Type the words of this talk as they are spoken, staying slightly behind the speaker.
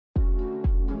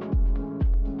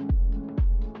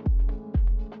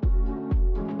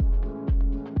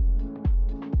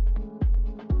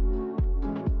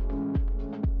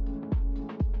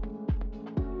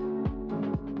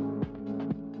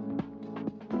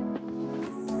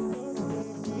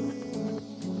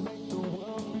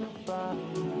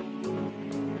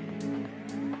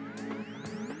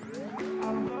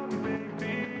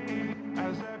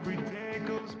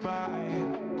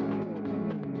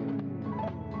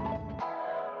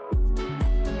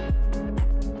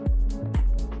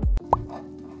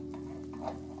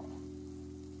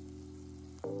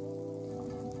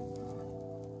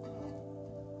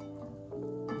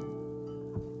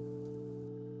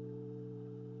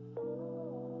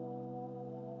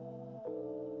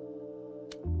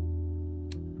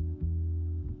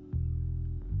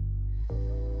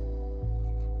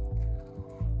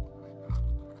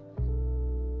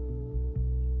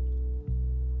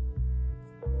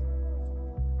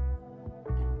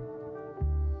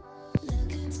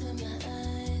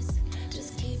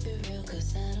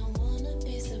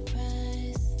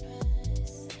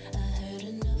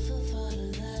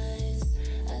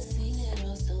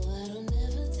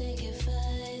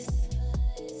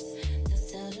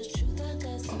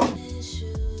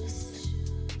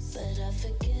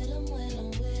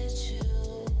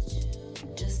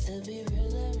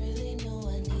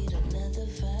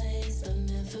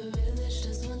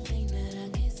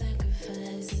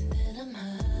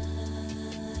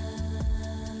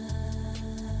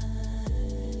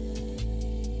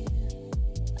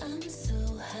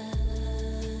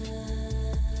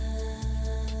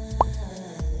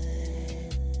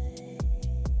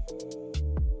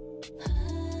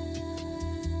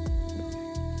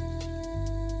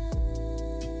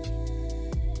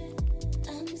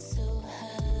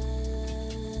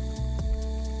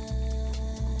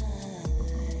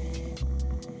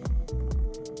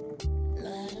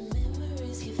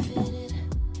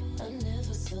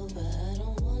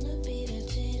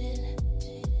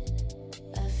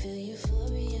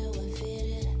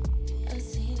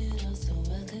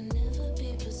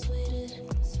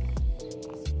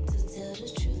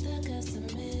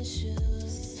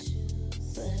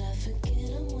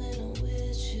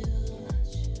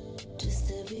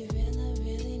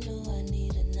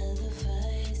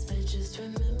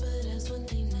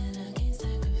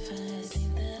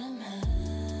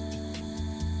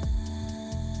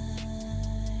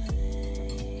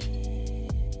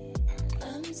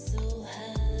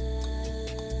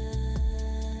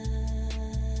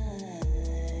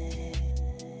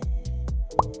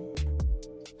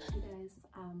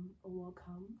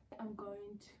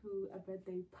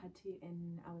birthday party,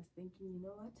 and I was thinking, you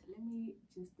know what, let me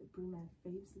just bring my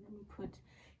faves, let me put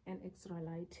an extra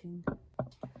lighting.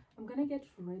 I'm gonna get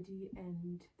ready,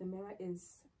 and the mirror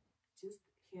is just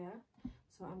here,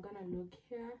 so I'm gonna look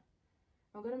here.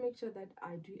 I'm gonna make sure that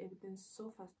I do everything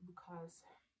so fast, because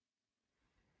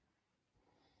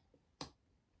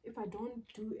if I don't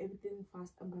do everything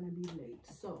fast, I'm gonna be late.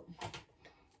 So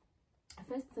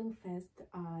first thing first,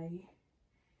 I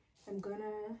am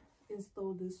gonna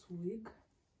install this wig.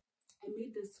 I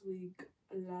made this wig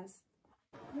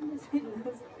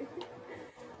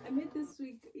I made this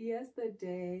wig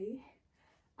yesterday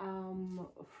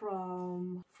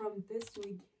from this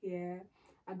wig here.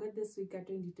 I got this wig at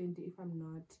 2020, if I'm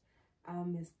not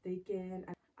mistaken.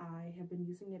 I have been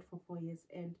using it for 4 years,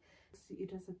 and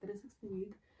it was a 360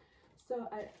 wig. So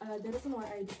the reason why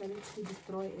I decided to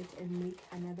destroy it and make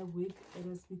another wig, it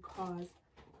was because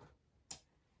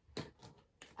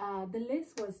the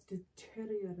lace was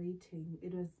deteriorating.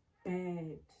 It was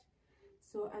bad.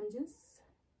 So I'm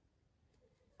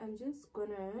just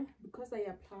gonna, because I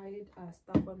applied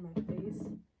stuff on my face,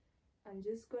 I'm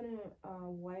just gonna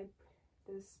wipe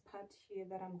this part here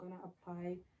that I'm gonna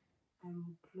apply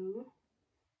glue.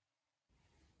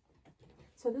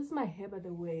 So this is my hair, by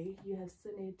the way. You have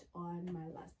seen it on my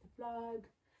last vlog.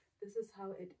 This is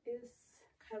how it is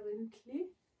currently.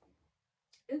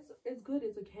 It's good,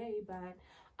 it's okay, but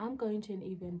I'm going to an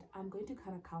event. I'm going to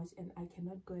cut a couch, and I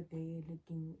cannot go there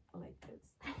looking like this.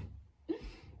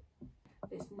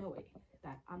 There's no way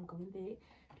that I'm going there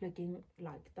looking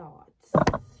like that.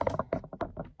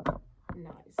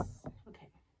 Nice.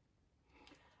 Okay,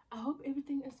 I hope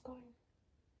everything is going.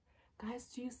 Guys,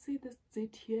 do you see this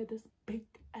zit here, this big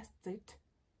ass zit?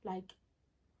 Like,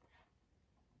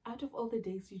 out of all the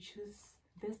days, you choose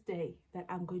this day that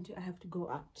I'm going to have to go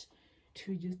out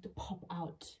to just pop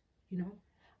out, you know,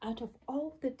 out of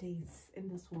all the days in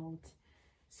this world.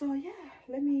 So yeah,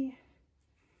 let me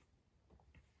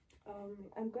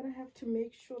I'm gonna have to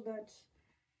make sure that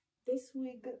this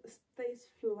wig stays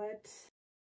flat.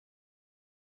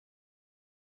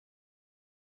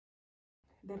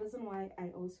 The reason why I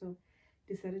also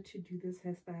decided to do this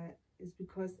hairstyle is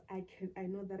because I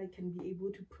know that I can be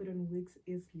able to put on wigs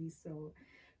easily. So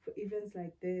for events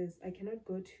like this, I cannot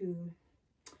go to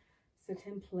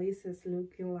certain places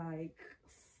looking like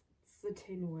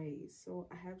certain ways, so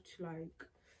I have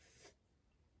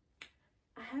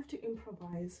to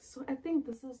improvise. So I think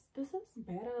this is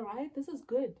better, right? This is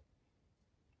good.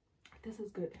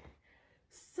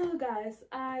 So guys,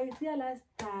 I realized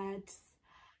that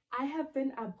I have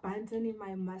been abandoning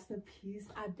my masterpiece.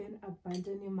 I've been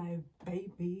abandoning my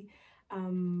baby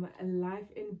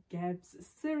Lifeingabs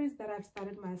series that I've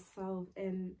started myself,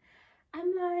 and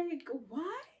I'm like,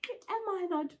 why am I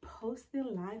not posting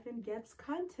Lifeingabs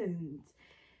content?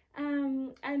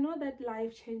 I know that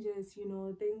life changes, you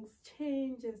know, things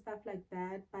change and stuff like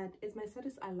that, but it's my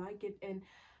status, I like it, and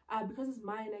because it's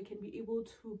mine, I can be able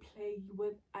to play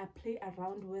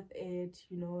around with it,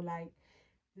 you know, like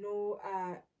no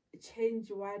change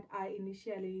what I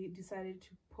initially decided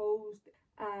to post.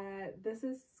 This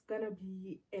is gonna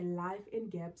be a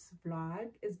Lifeingabs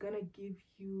vlog. It's gonna give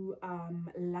you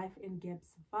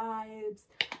Lifeingabs vibes.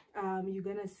 You're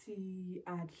gonna see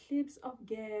clips of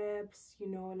gaps, you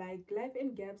know, like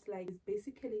Lifeingabs, like, it's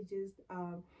basically just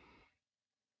a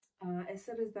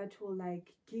series that will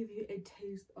like give you a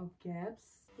taste of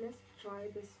gaps. Let's try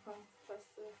this first.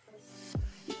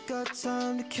 You got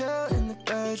time to kill in the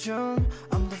bedroom.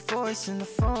 I'm the voice in the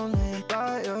phone laying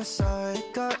by your side.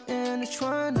 Got in a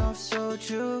trend, I've sold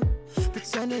you,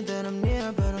 pretending that I'm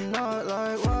near, but I'm not.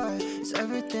 Like, why is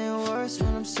everything worse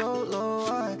when I'm so low?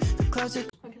 Why the classic?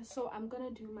 Okay, so I'm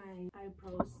gonna do my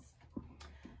eyebrows.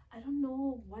 I don't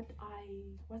know what's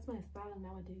my style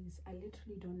nowadays. I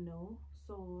literally don't know.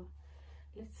 So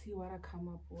let's see what I come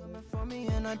up with. For me,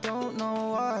 and I don't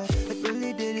know why. Like,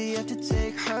 really, did he have to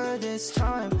take her this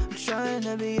time? I'm trying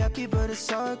to be happy, but it's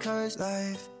hard, cause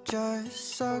life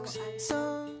just sucks.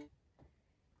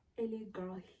 Aliyah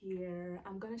girl here.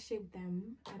 I'm gonna shape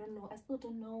them. I don't know. I still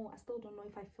don't know if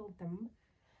I filled them.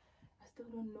 I still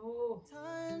don't know.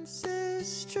 Times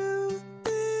is true.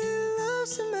 We love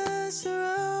to mess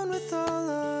around with all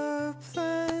our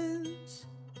plans.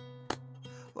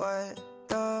 What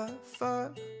the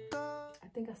fuck? I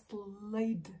think I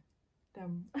slayed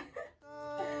them.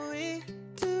 We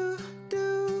do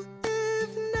if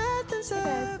nothing's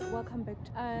Hey guys, welcome back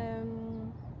to,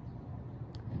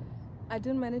 I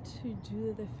didn't manage to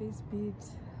do the face beat,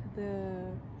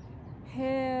 the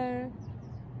hair,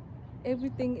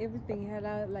 everything. Had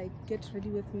I like get ready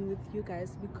with me with you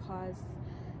guys, because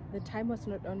the time was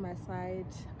not on my side.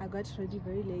 I got ready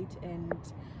very late, and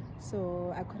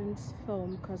so I couldn't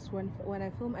film, because when I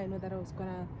film, I know that I was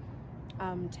gonna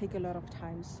take a lot of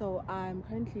time. So I'm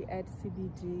currently at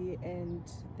CBD, and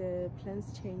the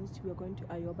plans changed. We're going to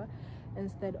Ayoba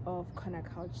instead of Corner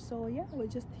Couch. So yeah, we're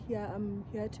just here. I'm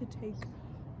here to take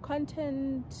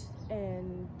content,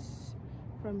 and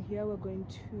from here we're going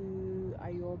to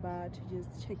Ayoba to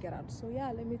just check it out. So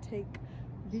yeah, let me take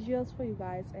visuals for you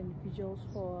guys and visuals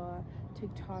for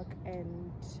TikTok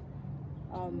and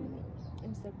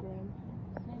Instagram.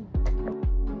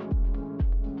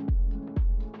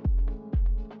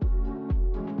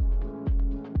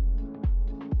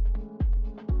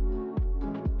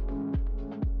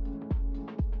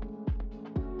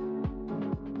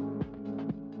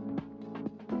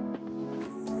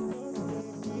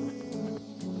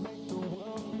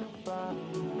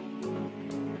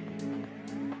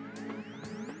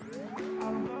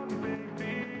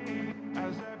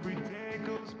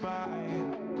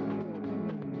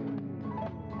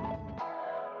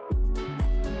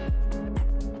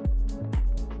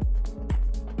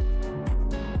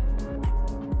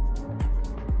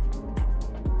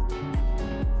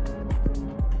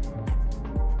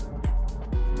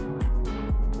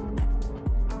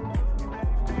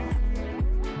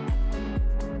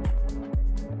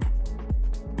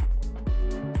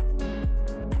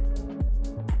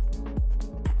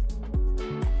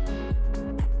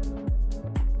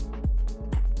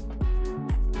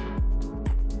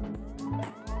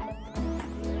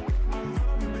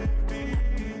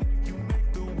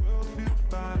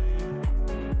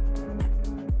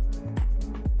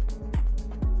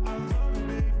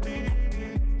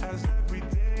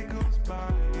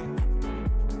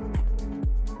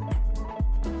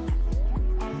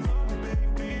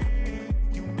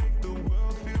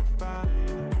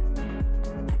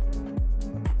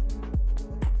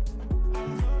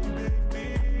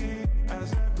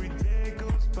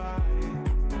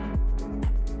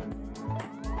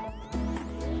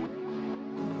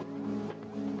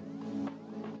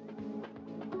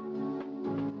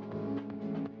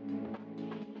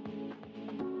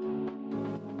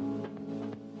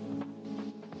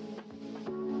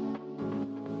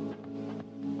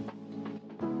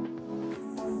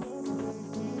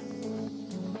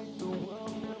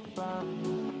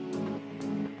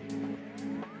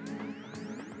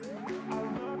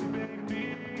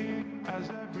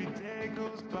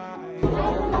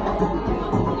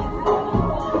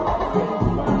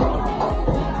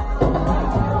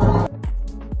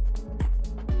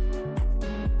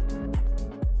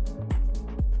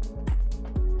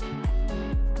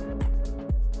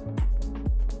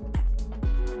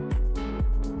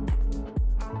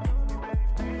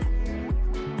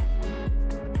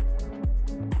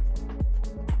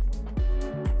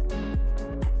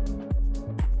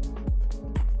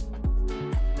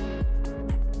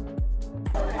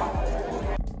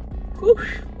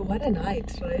 What a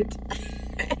night, right?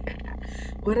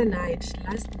 What a night.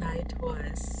 Last night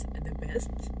was the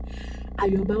best.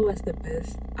 Ayoba was the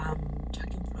best.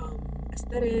 Talking from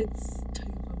aesthetics,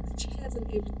 talking from the chairs and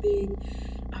everything,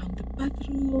 the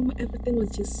bathroom, everything was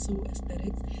just so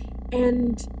aesthetics.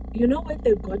 And you know what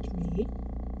they got me?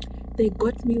 They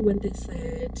got me when they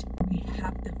said, we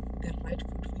have the right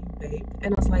food for you, babe.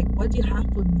 And I was like, what do you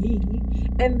have for me?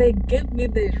 And they gave me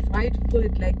the right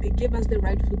food. Like, they gave us the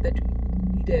right food that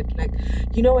we needed. Like,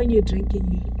 you know, when you're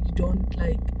drinking, you don't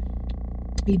like,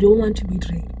 you don't want to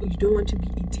be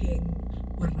eating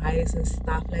rice and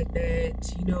stuff like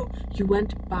that. You know, you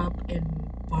want pap and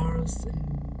bars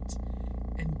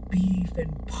and beef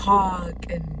and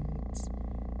pork and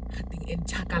I think in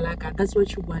chakalaka. That's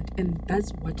what you want, and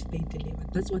that's what they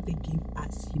delivered. That's what they gave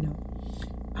us, you know.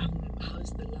 How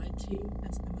is the lighting?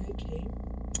 Am I okay?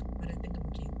 But I think I'm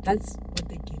okay. That's what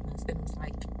they gave us, and it was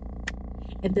like,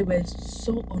 and they were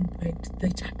so on point. The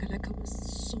chakalaka was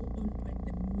so on point.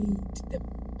 The meat, the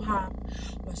pap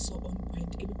was so on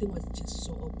point. Everything was just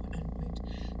so on point.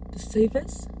 The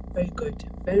service, very good,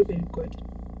 very, very good.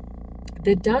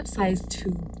 The downside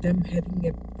to them having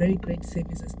a very great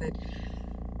service is that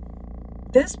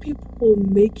these people will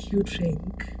make you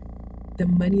drink the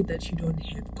money that you don't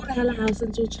have.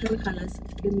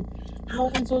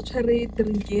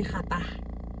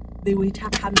 The waiter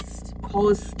comes,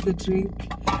 pours the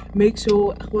drink, make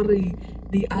sure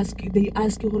they ask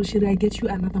you, should I get you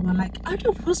another one? Like, out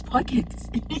of whose pockets?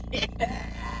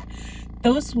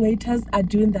 Those waiters are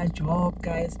doing their job,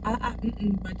 guys.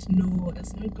 But no,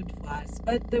 it's not good for us.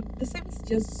 But the service is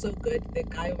just so good. The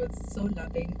guy was so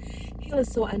loving. He was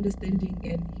so understanding,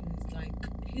 and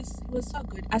he was so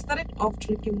good. I started off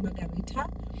drinking margarita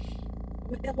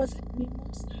It wasn't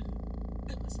mimosa.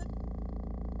 It wasn't.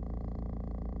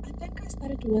 I think I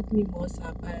started with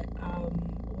mimosa, but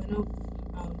one of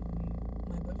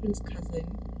my boyfriend's cousin,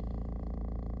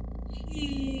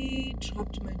 he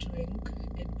dropped my drink.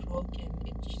 It broke and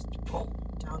it just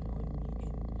down on me.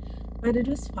 But it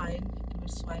was fine. It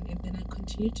was fine. And then I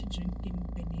continued to drink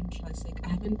Benin Classic.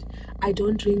 I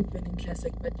don't drink Benin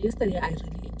Classic, but yesterday I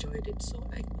really enjoyed it. So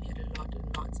like we had a lot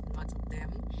and lots of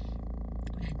them.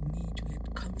 We had meat, we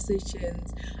had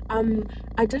conversations.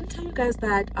 I didn't tell you guys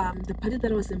that the party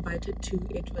that I was invited to,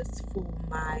 it was for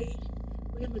my,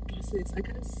 where are my glasses? I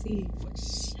can't see. Oh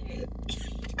shit.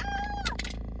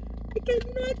 I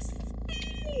cannot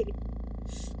see.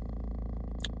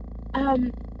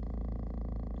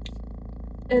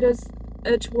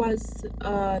 It was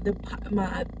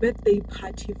my birthday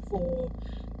party for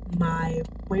my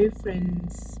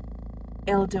boyfriend's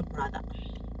elder brother.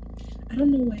 I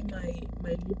don't know why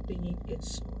my lip thingy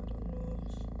is, so I don't know.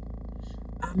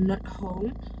 I'm not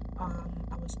home.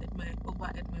 I was over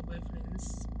at my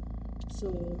boyfriend's,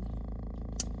 so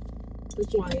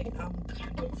that's why I'm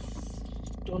kind of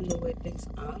don't know where things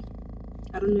are.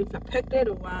 I don't know if I picked it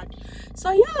or what.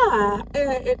 So yeah,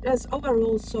 it was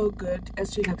overall so good,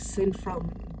 as you have seen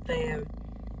from the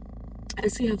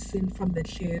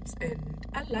clips, and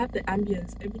I love the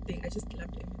ambience, everything. I just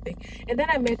loved everything. And then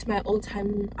I met my old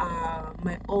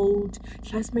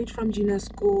classmate from junior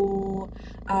school.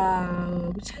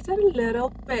 We chatted a little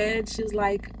bit. She's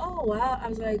like, oh wow. I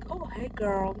was like, oh hey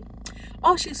girl.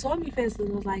 Oh, she saw me first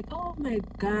and was like, oh my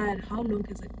god, how long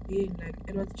has it been? Like,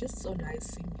 it was just so nice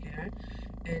seeing her.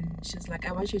 And she's like,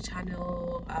 I watch your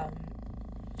channel.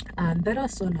 That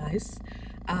was so nice.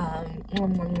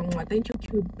 Thank you,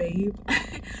 cute babe,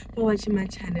 for watching my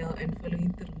channel and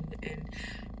following through. And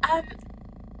I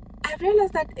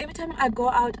realized that every time I go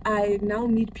out, I now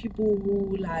meet people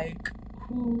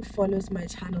who follows my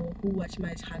channel, who watch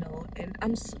my channel, and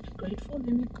I'm super grateful.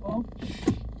 Let me go.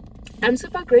 I'm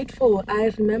super grateful.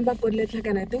 I remember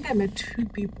and I think I met 2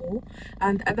 people,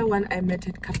 and the other one I met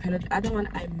at Capello. The other one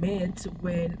I met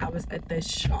when I was at the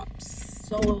shops.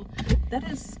 So that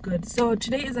is good. So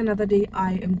today is another day.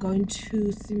 I am going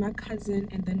to see my cousin,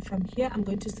 and then from here I'm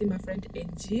going to see my friend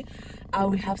Angie.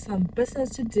 We have some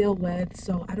business to deal with,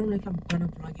 so I don't know if I'm gonna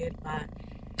vlog it, but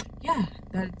yeah,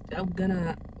 that I'm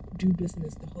gonna do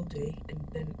business the whole day, and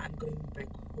then I'm going back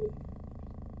home.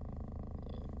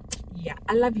 Yeah,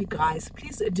 I love you guys.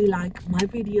 Please do like my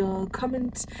video,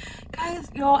 comment. Guys,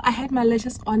 I had my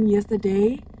lashes on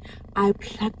yesterday. I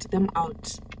plucked them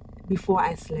out before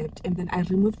I slept, and then I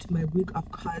removed my wig, of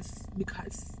course,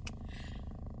 because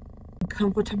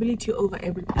comfortability over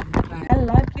everything. I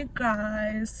love you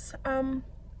guys. I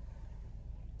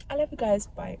love you guys.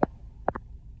 Bye.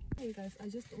 Hey guys, I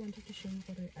just wanted to show you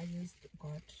what I just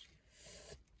got.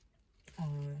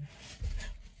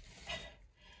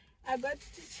 I got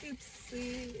the chips,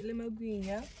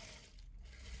 lemagwinya.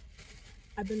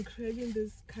 I've been craving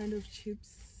this kind of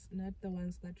chips, not the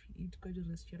ones that we eat at the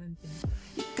restaurant.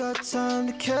 You got time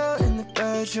to kill in the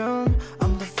bedroom.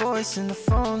 I'm the voice in the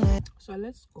phone. So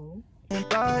let's go.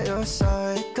 By your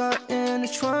side, got in a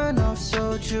trend of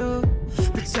soju,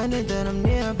 pretending that I'm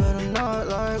near, but I'm not.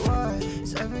 Like why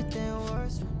is everything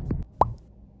worse?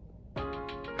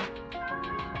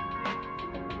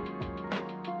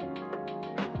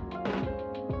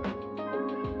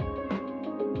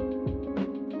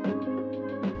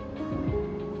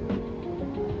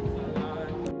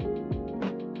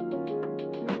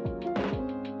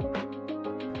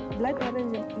 Black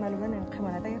orange malvan and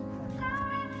camera there.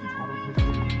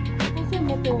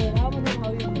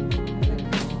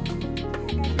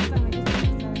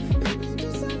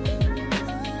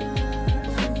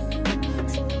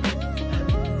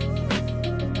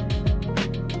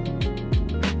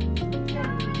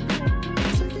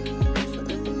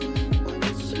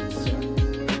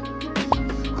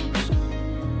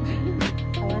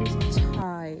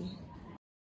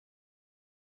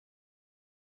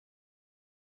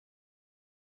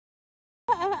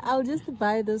 I'll just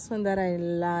buy this one that I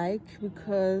like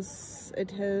because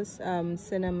it has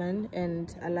cinnamon,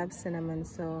 and I love cinnamon,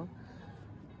 so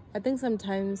I think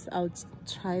sometimes I'll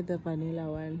try the vanilla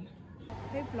one.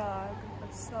 Hey vlog,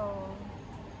 so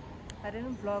I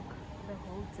didn't vlog the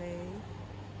whole day.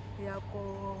 When I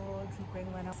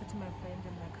was to my friend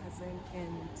and my cousin,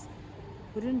 and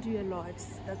we didn't do a lot,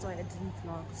 that's why I didn't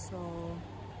vlog. So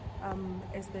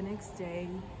it's the next day.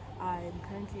 I'm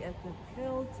currently at the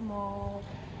Fields Mall.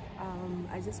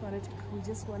 We just wanted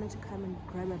to come and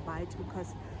grab a bite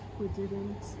because we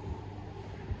didn't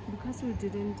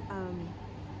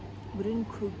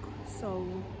cook. So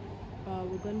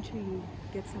we're going to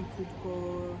get some food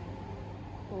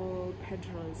for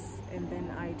Pedro's, and then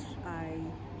I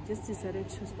just decided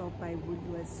to stop by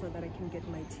Woolworths so that I can get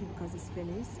my tea because it's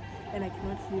finished and I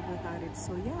cannot live without it.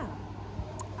 So yeah,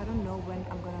 I don't know when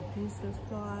I'm gonna finish this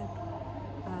vlog,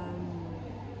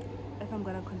 if I'm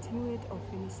gonna continue it or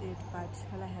finish it, but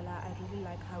hella I really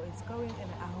like how it's going and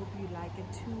I hope you like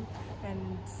it too.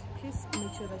 And please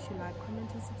make sure that you like, comment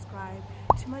and subscribe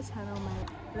to my channel.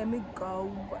 Let me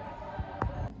go.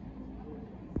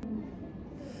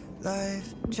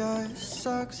 Life just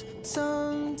sucks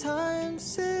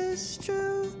sometimes, it's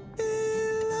true. We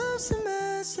love to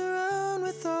mess around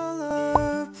with all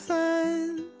our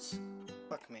plans.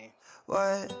 Fuck me.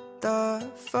 What the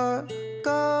fuck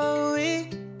are we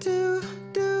to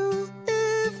do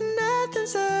if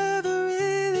nothing's ever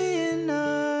really in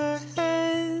our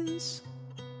hands?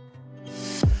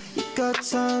 You got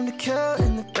time to kill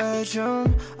in the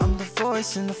bedroom. I'm the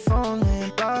voice in the phone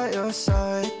laying by your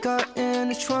side. Got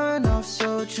intertwined, I've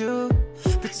sold you,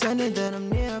 pretending that I'm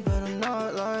near but I'm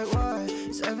not. Like why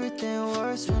is everything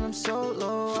worse when I'm so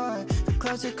low? Why the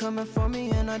clouds are coming for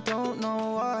me and I don't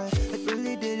know why. Like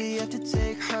really did he have to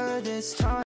take her this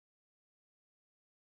time?